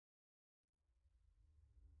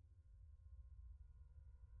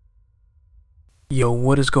Yo,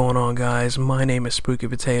 what is going on, guys? My name is Spooky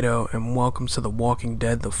Potato, and welcome to The Walking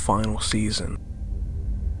Dead, the final season.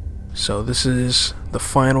 So this is the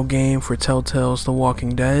final game for Telltale's The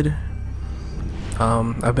Walking Dead.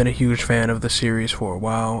 I've been a huge fan of the series for a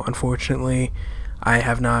while. Unfortunately, I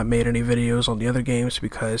have not made any videos on the other games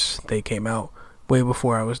because they came out way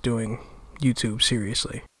before I was doing YouTube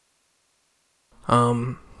seriously.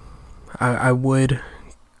 I would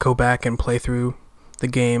go back and play through the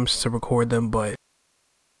games to record them, but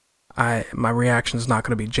my reaction is not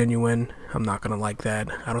going to be genuine. I'm not going to like that.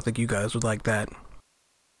 I don't think you guys would like that.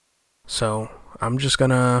 So I'm just going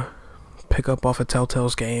to pick up off of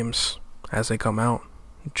Telltale's games as they come out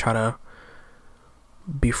and try to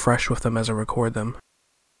be fresh with them as I record them.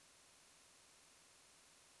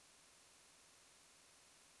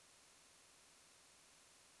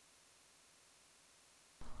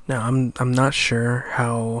 Now I'm not sure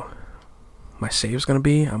how my save's going to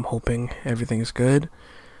be. I'm hoping everything's good,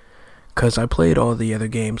 because I played all the other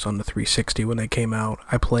games on the 360 when they came out.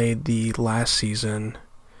 I played the last season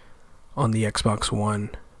on the Xbox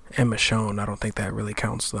One and Michonne. I don't think that really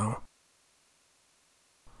counts though.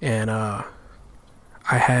 And I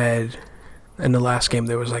had, in the last game,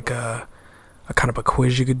 there was like a kind of a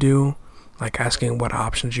quiz you could do, like asking what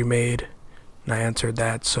options you made, and I answered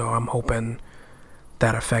that. So I'm hoping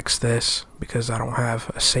that affects this, because I don't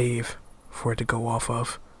have a save for it to go off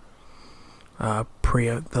of pre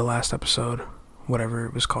the last episode, whatever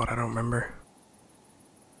it was called, I don't remember.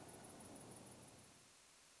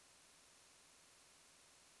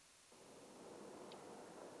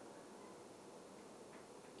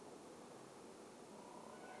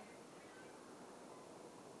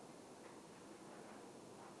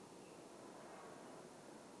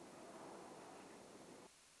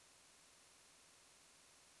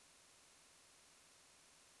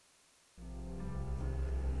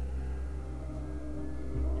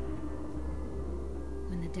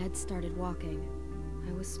 When the dead started walking,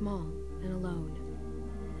 I was small and alone.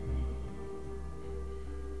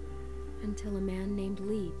 Until a man named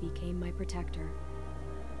Lee became my protector.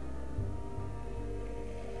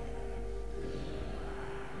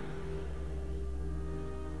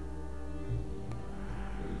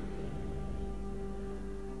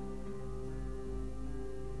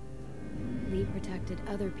 Lee protected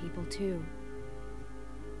other people too.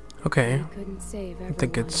 Okay, He couldn't save everyone. I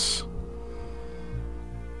think it's...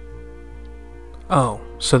 Oh,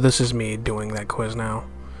 so this is me doing that quiz now.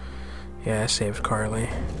 Yeah, I saved Carly.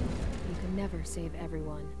 You can never save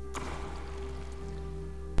everyone.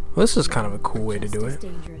 Well, this is kind of a cool way to do Just it.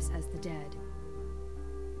 as dangerous as the dead.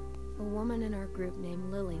 A woman in our group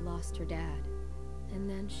named Lily lost her dad, and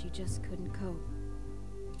then she just couldn't cope.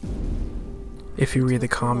 If you read the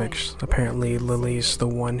comics, apparently Lily's the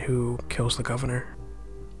one who kills the governor.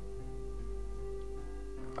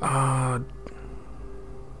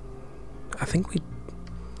 I think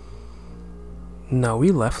No, we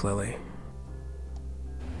left Lily.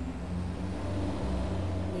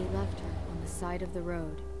 Lee left her on the side of the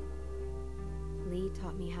road. Lee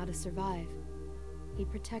taught me how to survive. He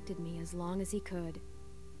protected me as long as he could,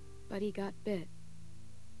 but he got bit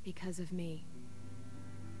because of me.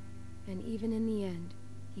 And even in the end,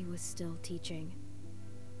 he was still teaching.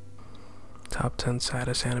 Top 10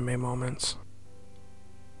 saddest anime moments.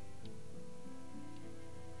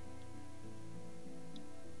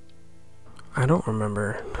 I don't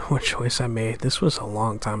remember what choice I made. This was a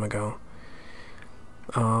long time ago.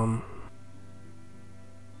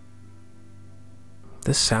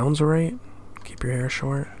 This sounds right. Keep your hair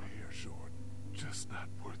short. Just not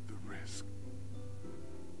worth the risk.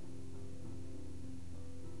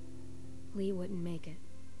 Lee wouldn't make it.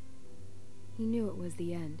 He knew it was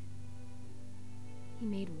the end. He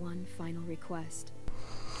made one final request.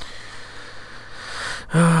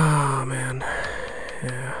 Oh, man.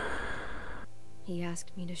 Yeah. He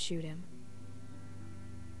asked me to shoot him.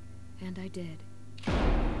 And I did.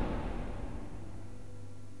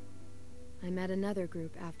 I met another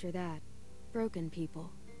group after that. Broken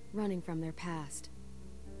people, running from their past.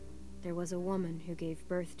 There was a woman who gave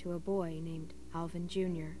birth to a boy named Alvin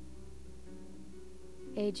Jr.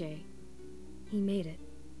 AJ. He made it.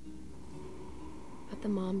 But the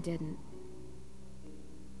mom didn't.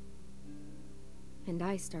 And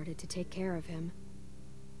I started to take care of him.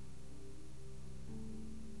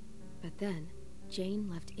 But then, Jane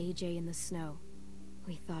left AJ in the snow.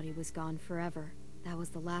 We thought he was gone forever. That was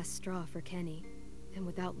the last straw for Kenny. And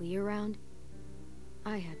without Lee around,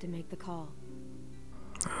 I had to make the call.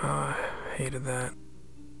 I hated that.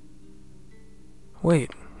 Wait,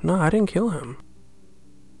 no, I didn't kill him.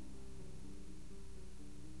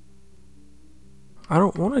 I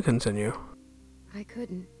don't want to continue. I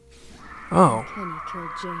couldn't. Oh, Kenny killed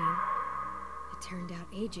Jane. It turned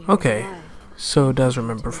out AJ was okay. alive. So it does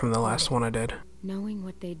remember from the last one I did. Knowing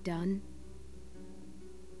what they'd done,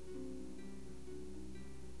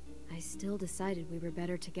 I still decided we were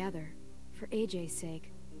better together, for AJ's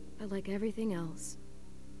sake. But like everything else,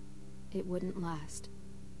 it wouldn't last.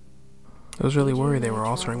 I was really AJ worried and they I were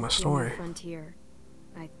altering my traveled through the story. Frontier.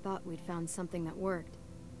 I thought we'd found something that worked,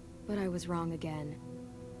 but I was wrong again.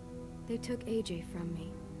 They took AJ from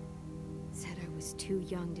me. Said I was too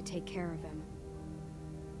young to take care of him.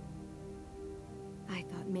 I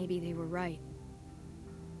thought maybe they were right.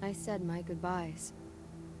 I said my goodbyes.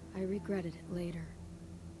 I regretted it later.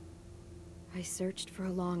 I searched for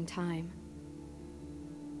a long time.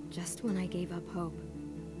 Just when I gave up hope,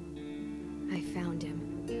 I found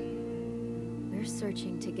him. We're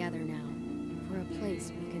searching together now for a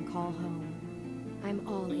place we can call home. I'm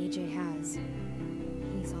all AJ has.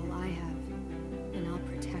 He's all I have, and I'll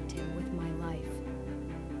protect him with my life,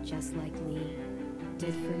 just like Lee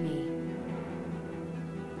did for me.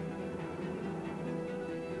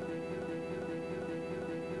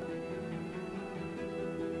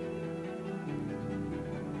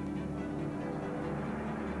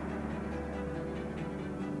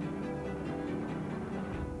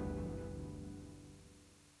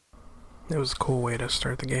 It was a cool way to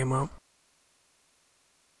start the game up.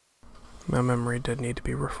 My memory did need to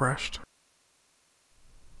be refreshed.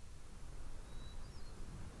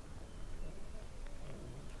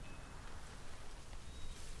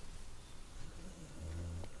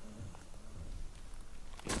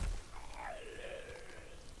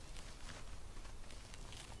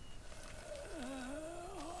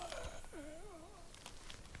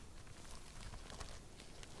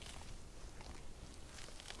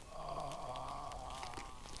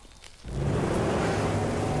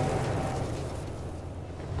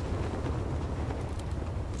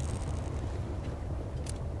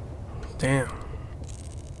 Damn.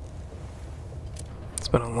 It's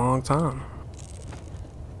been a long time.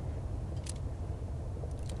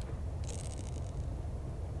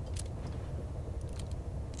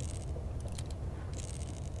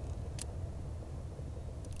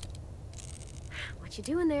 What you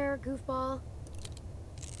doing there, goofball?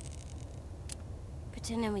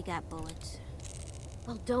 Pretending we got bullets.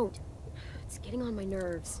 Well, don't. It's getting on my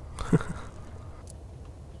nerves.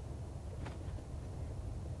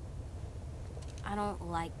 I don't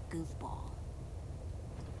like goofball.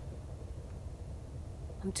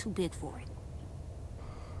 I'm too big for it.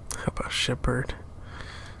 How about Shepard?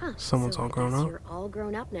 Huh, Someone's so all I grown guess up? You're all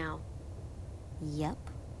grown up now. Yep.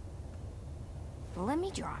 Let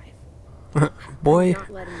me drive. Boy. I'm not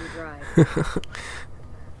letting you drive.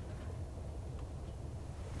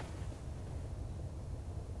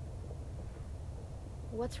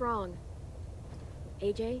 What's wrong?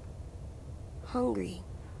 AJ? Hungry.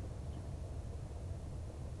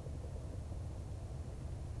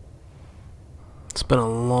 It's been a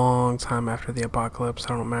long time after the apocalypse. I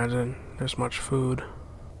don't imagine there's much food.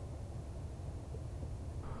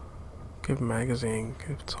 Give magazine.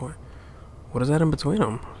 Give toy. What is that in between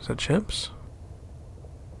them? Is that chips?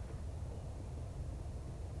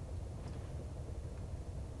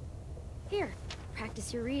 Here,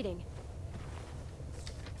 practice your reading.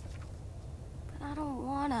 But I don't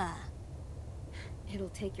wanna. It'll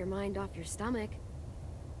take your mind off your stomach.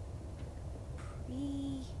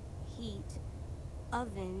 Preheat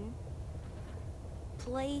oven.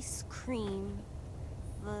 Place cream.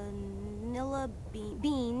 Vanilla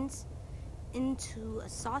beans into a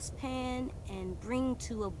saucepan and bring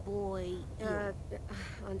to a boil.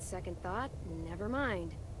 On second thought, never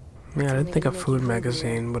mind. Yeah, I didn't think a Maybe make food you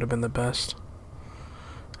magazine would have been the best.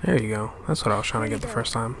 There you go. That's what I was trying to Here get the you go.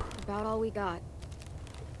 first time. About all we got.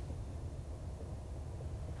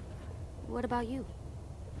 What about you?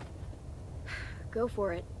 Go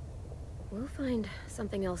for it. We'll find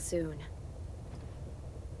something else soon.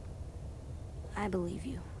 I believe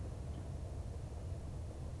you.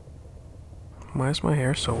 Why is my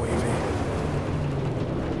hair so wavy?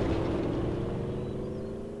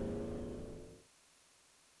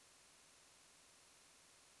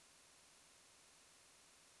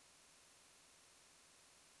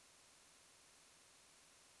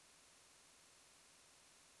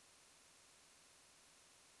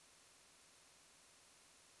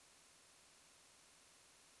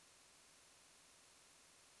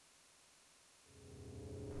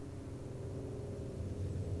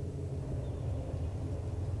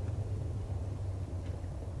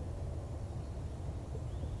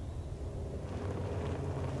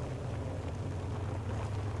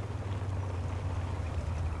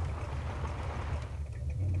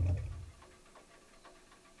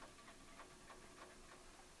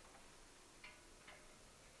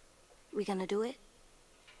 We gonna do it?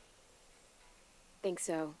 Think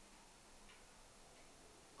so.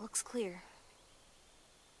 Looks clear.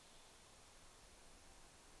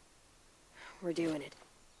 We're doing it.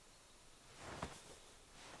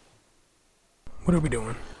 What are we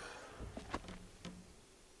doing?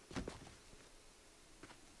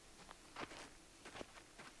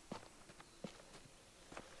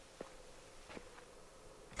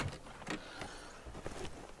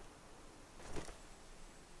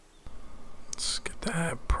 Let's get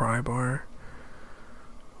that pry bar.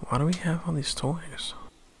 Why do we have all these toys?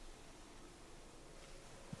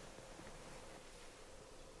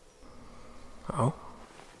 Oh.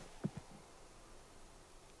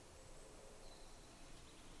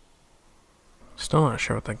 Still not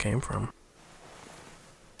sure what that came from.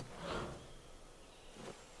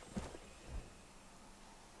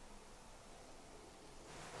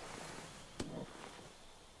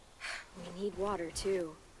 We need water,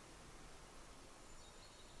 too.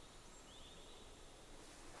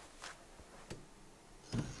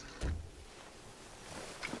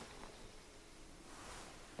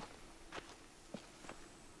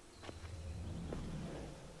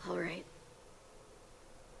 All right.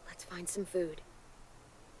 Let's find some food.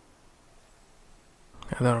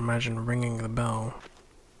 I don't imagine ringing the bell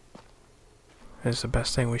is the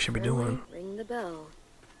best thing we should be doing. Ring the bell.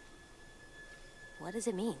 What does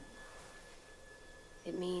it mean?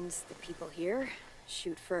 It means the people here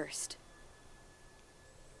shoot first.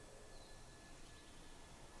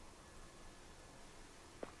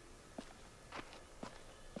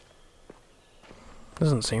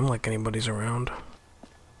 Doesn't seem like anybody's around.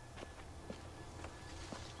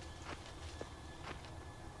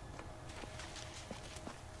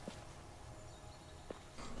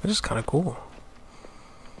 This is kind of cool.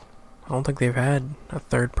 I don't think they've had a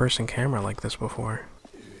third-person camera like this before.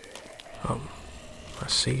 I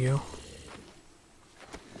see you.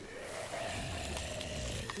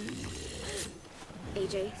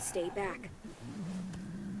 AJ, stay back.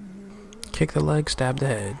 Kick the leg, stab the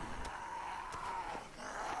head.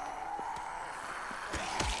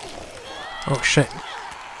 Oh shit.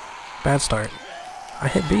 Bad start. I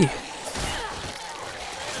hit B.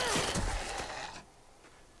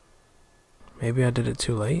 Maybe I did it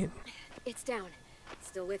too late. It's down.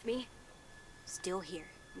 Still with me? Still here.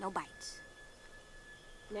 No bites.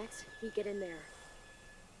 Next, we get in there.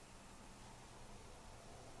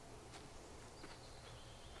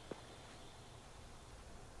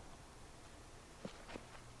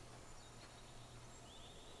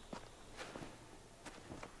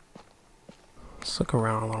 Let's look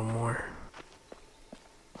around a little more.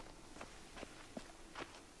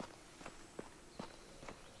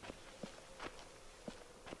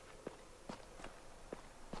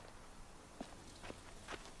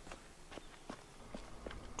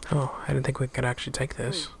 Oh, I didn't think we could actually take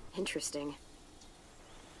this. Interesting.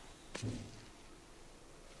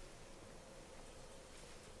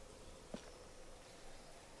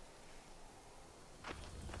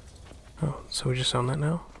 Oh, so we just own that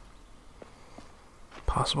now?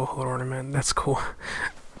 Possible hood ornament, that's cool.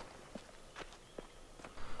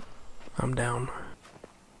 I'm down.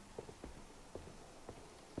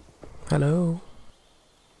 Hello?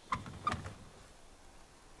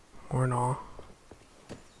 Or no.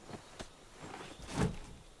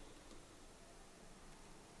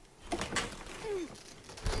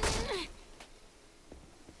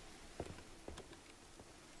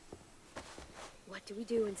 What do we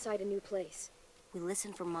do inside a new place? We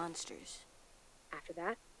listen for monsters. After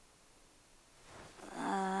that?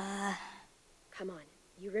 Come on,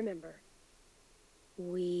 you remember.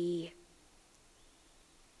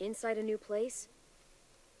 Inside a new place,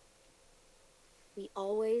 we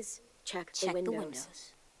always check the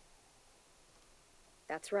windows.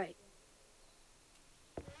 That's right.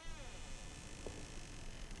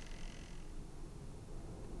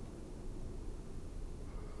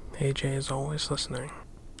 AJ is always listening.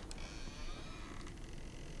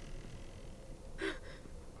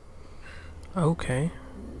 Okay.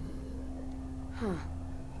 Huh.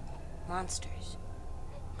 Monsters.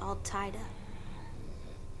 All tied up.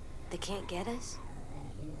 They can't get us?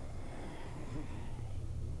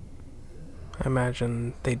 I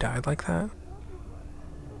imagine they died like that.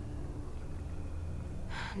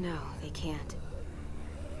 No, they can't.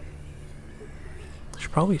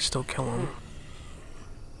 Should probably still kill them.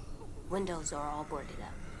 Windows are all boarded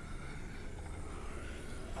up.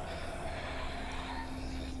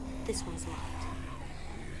 This one's locked.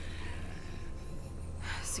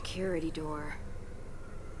 Security door.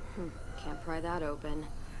 Can't pry that open.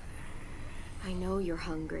 I know you're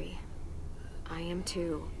hungry. I am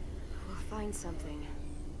too. We'll find something.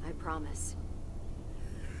 I promise.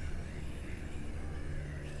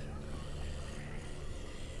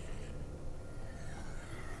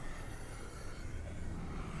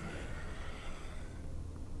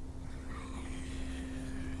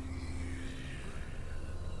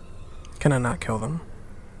 Can I not kill them?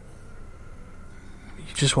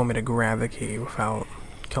 You just want me to grab the key without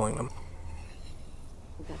killing them.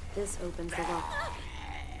 Bet this opens the lock.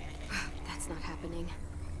 That's not happening.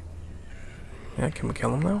 Yeah, can we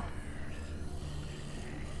kill him now?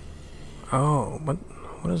 Oh,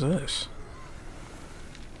 what is this?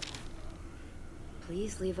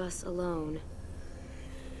 Please leave us alone.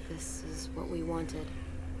 This is what we wanted.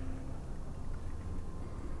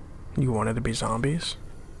 You wanted to be zombies?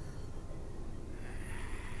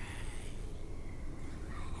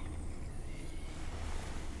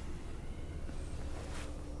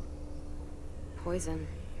 Poison.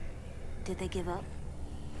 Did they give up?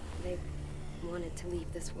 They wanted to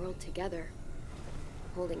leave this world together,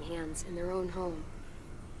 holding hands in their own home.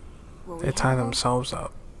 Will we They tie have hope? themselves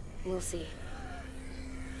up. We'll see.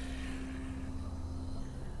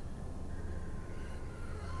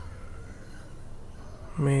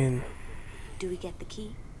 I mean, Do we get the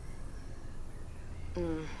key?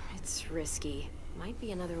 It's risky. Might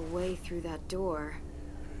be another way through that door.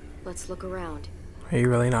 Let's look around. are you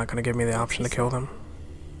really not gonna give me the option to kill them?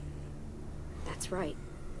 That's right.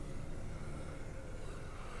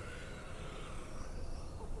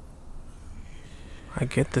 I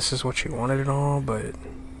get this is what you wanted and all, but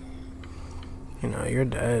you know, you're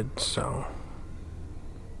dead, so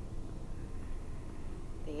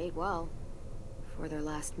They ate well for their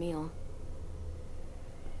last meal.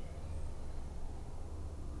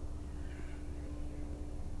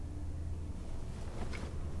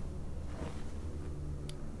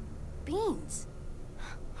 Beans.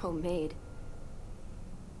 Homemade.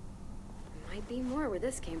 Might be more where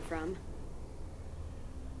this came from.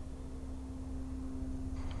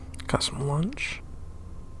 got some lunch.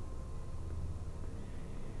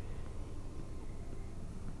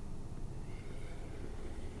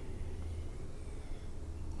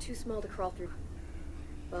 Too small to crawl through.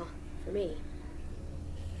 Well, for me.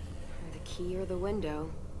 The key or the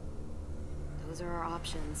window. Those are our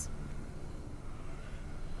options.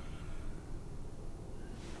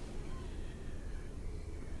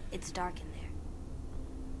 It's dark in there.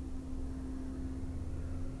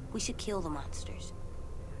 We should kill the monsters.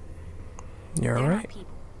 You're They're not right.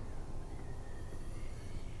 people.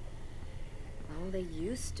 Well, they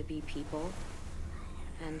used to be people.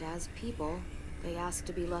 And as people, they asked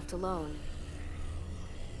to be left alone.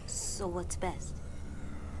 So what's best?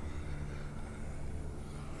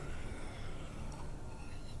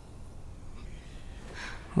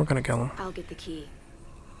 We're gonna kill him. I'll get the key.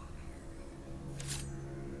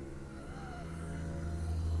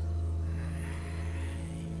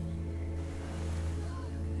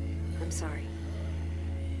 I'm sorry.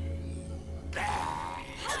 Come on.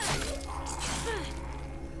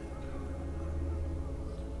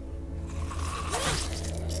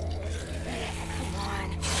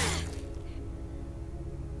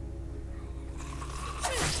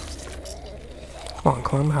 Come on,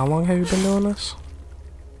 Clem, how long have you been doing this?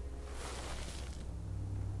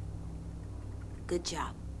 Good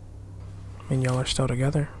job. I mean, y'all are still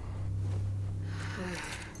together.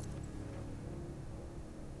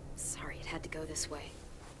 Sorry it had to go this way.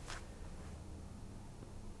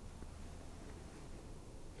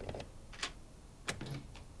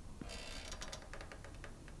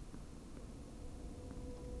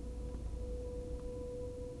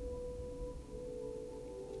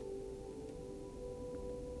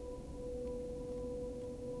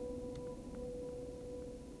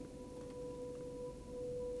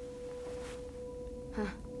 Huh.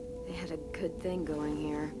 They had a good thing going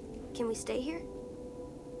here. Can we stay here?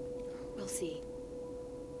 We'll see.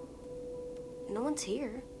 No one's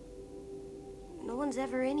here. No one's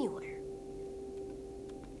ever anywhere.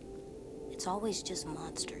 It's always just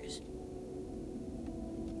monsters.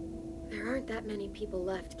 There aren't that many people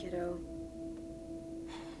left, kiddo.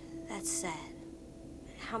 That's sad.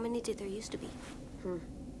 How many did there used to be?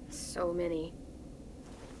 So many.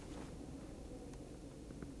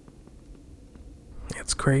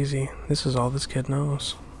 It's crazy. This is all this kid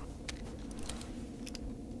knows.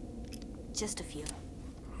 Just a few.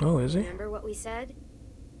 Oh, is he? Remember what we said?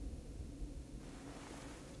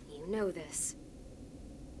 You know this.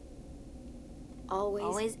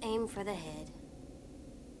 Always aim for the head.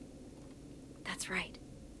 That's right.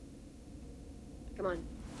 Come on,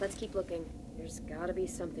 let's keep looking. There's gotta be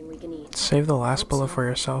something we can eat. Save the last Hope bullet so. for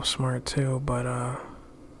yourself, smart too, but oh,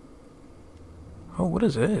 what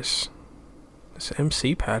is this? This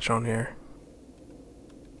MC patch on here.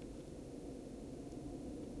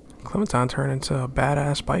 Clementine turned into a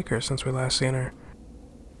badass biker since we last seen her.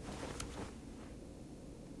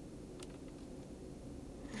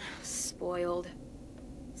 Spoiled.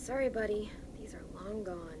 Sorry, buddy. These are long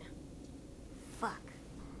gone. Fuck.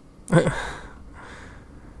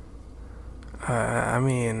 I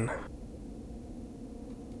mean,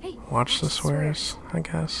 Hey, watch the swears, I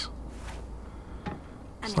guess.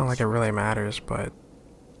 It's not like it really matters, but...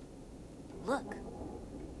 Look.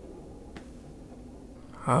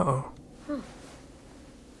 Uh-oh.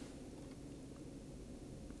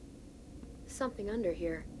 Something under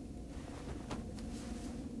here.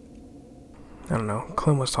 I don't know.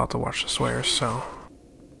 Clem was taught to watch the swears, so...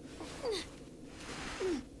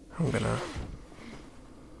 I'm gonna...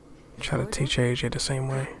 try to teach AJ the same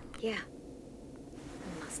way. Yeah.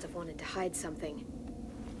 I must have wanted to hide something.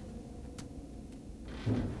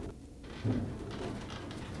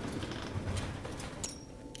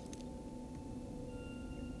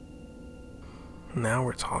 Now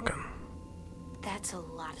we're talking. That's a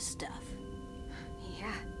lot of stuff.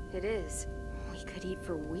 Yeah, it is. We could eat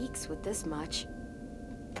for weeks with this much.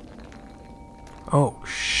 Oh,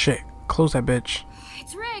 shit. Close that bitch.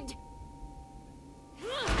 It's rigged!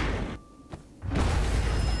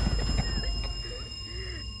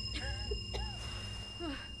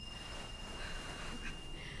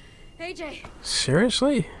 AJ!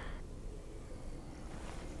 Seriously?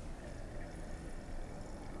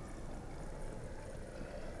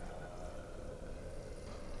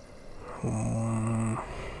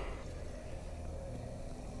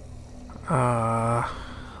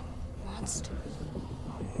 Monster.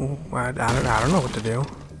 I don't know what to do.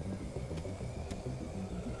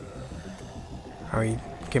 Are we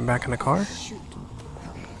getting back in the car? Shoot.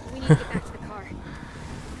 We need to get back to the car.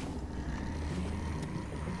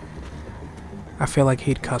 I feel like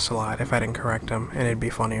he'd cuss a lot if I didn't correct him, and it'd be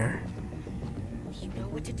funnier. You know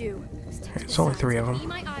what to do. Stick to It's the only sides 3 of and them. Be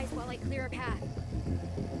my eyes while I clear a path.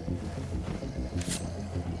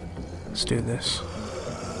 Let's do this.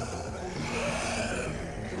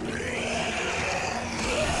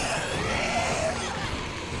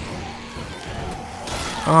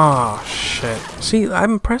 Oh shit. See,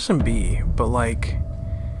 I'm pressing B, but like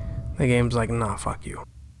the game's like, nah, fuck you.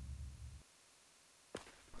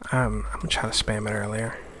 I'm trying to spam it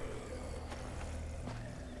earlier.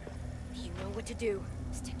 You know what to do.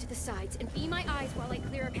 Stick to the sides and be my eyes while I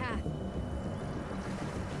clear a path.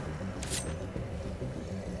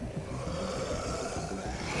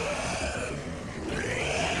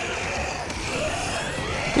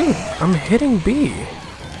 Dude, I'm hitting B.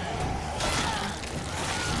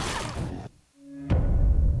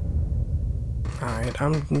 Alright,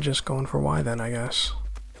 I'm just going for Y then, I guess.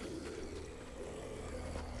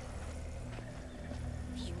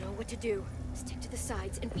 You know what to do. Stick to the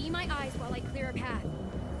sides and be my eyes while I clear a path.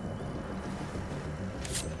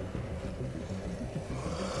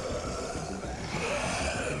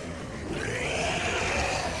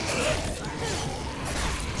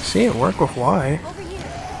 See it work with Y. Over here.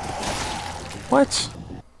 What?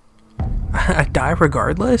 I die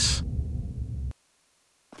regardless?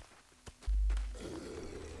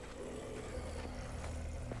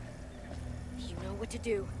 You know what to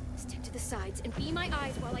do. Stick to the sides and be my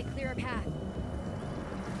eyes while I clear a path.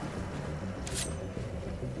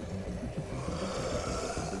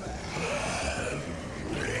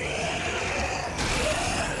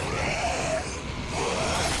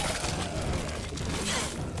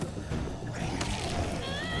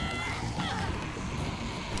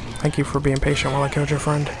 Thank you for being patient while I killed your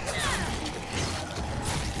friend.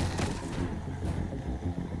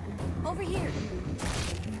 Over here.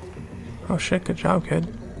 Oh shit, good job, kid.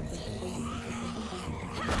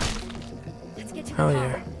 Let's get to the Hell car.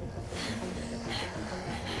 yeah.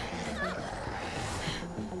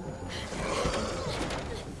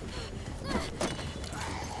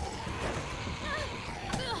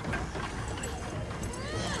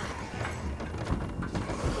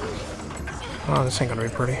 Oh, this ain't gonna be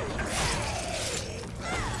pretty.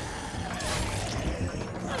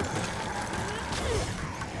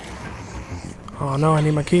 Oh no, I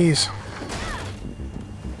need my keys.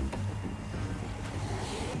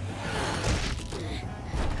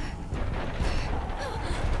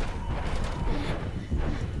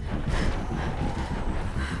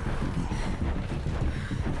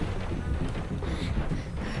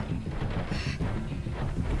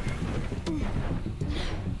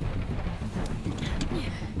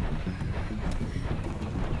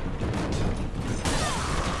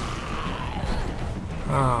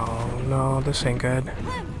 Oh no, this ain't good.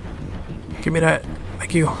 Give me that.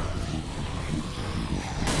 Thank you.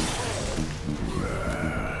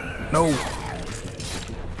 No.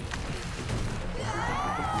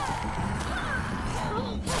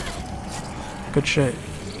 Good shit.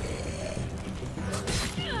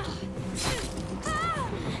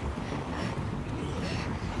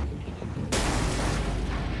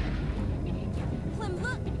 Clem,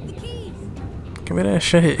 look, the keys. Give me that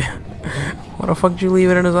shit. Why the fuck did you leave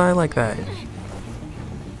it in his eye like that?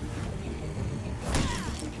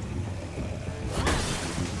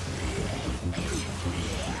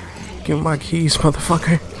 Give me my keys,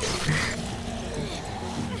 motherfucker.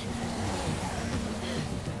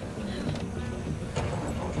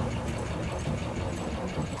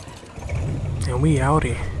 And we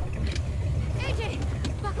outie. AJ,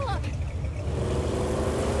 buckle up.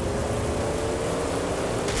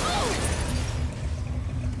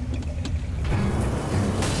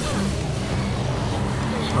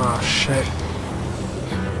 Oh shit.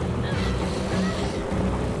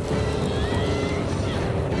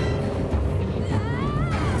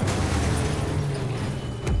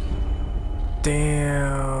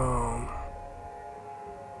 Damn.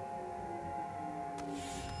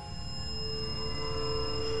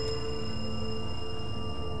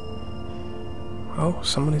 Oh,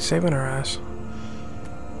 somebody's saving her ass.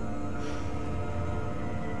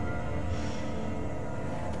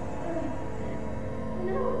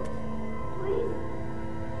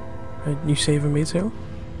 You saving me too?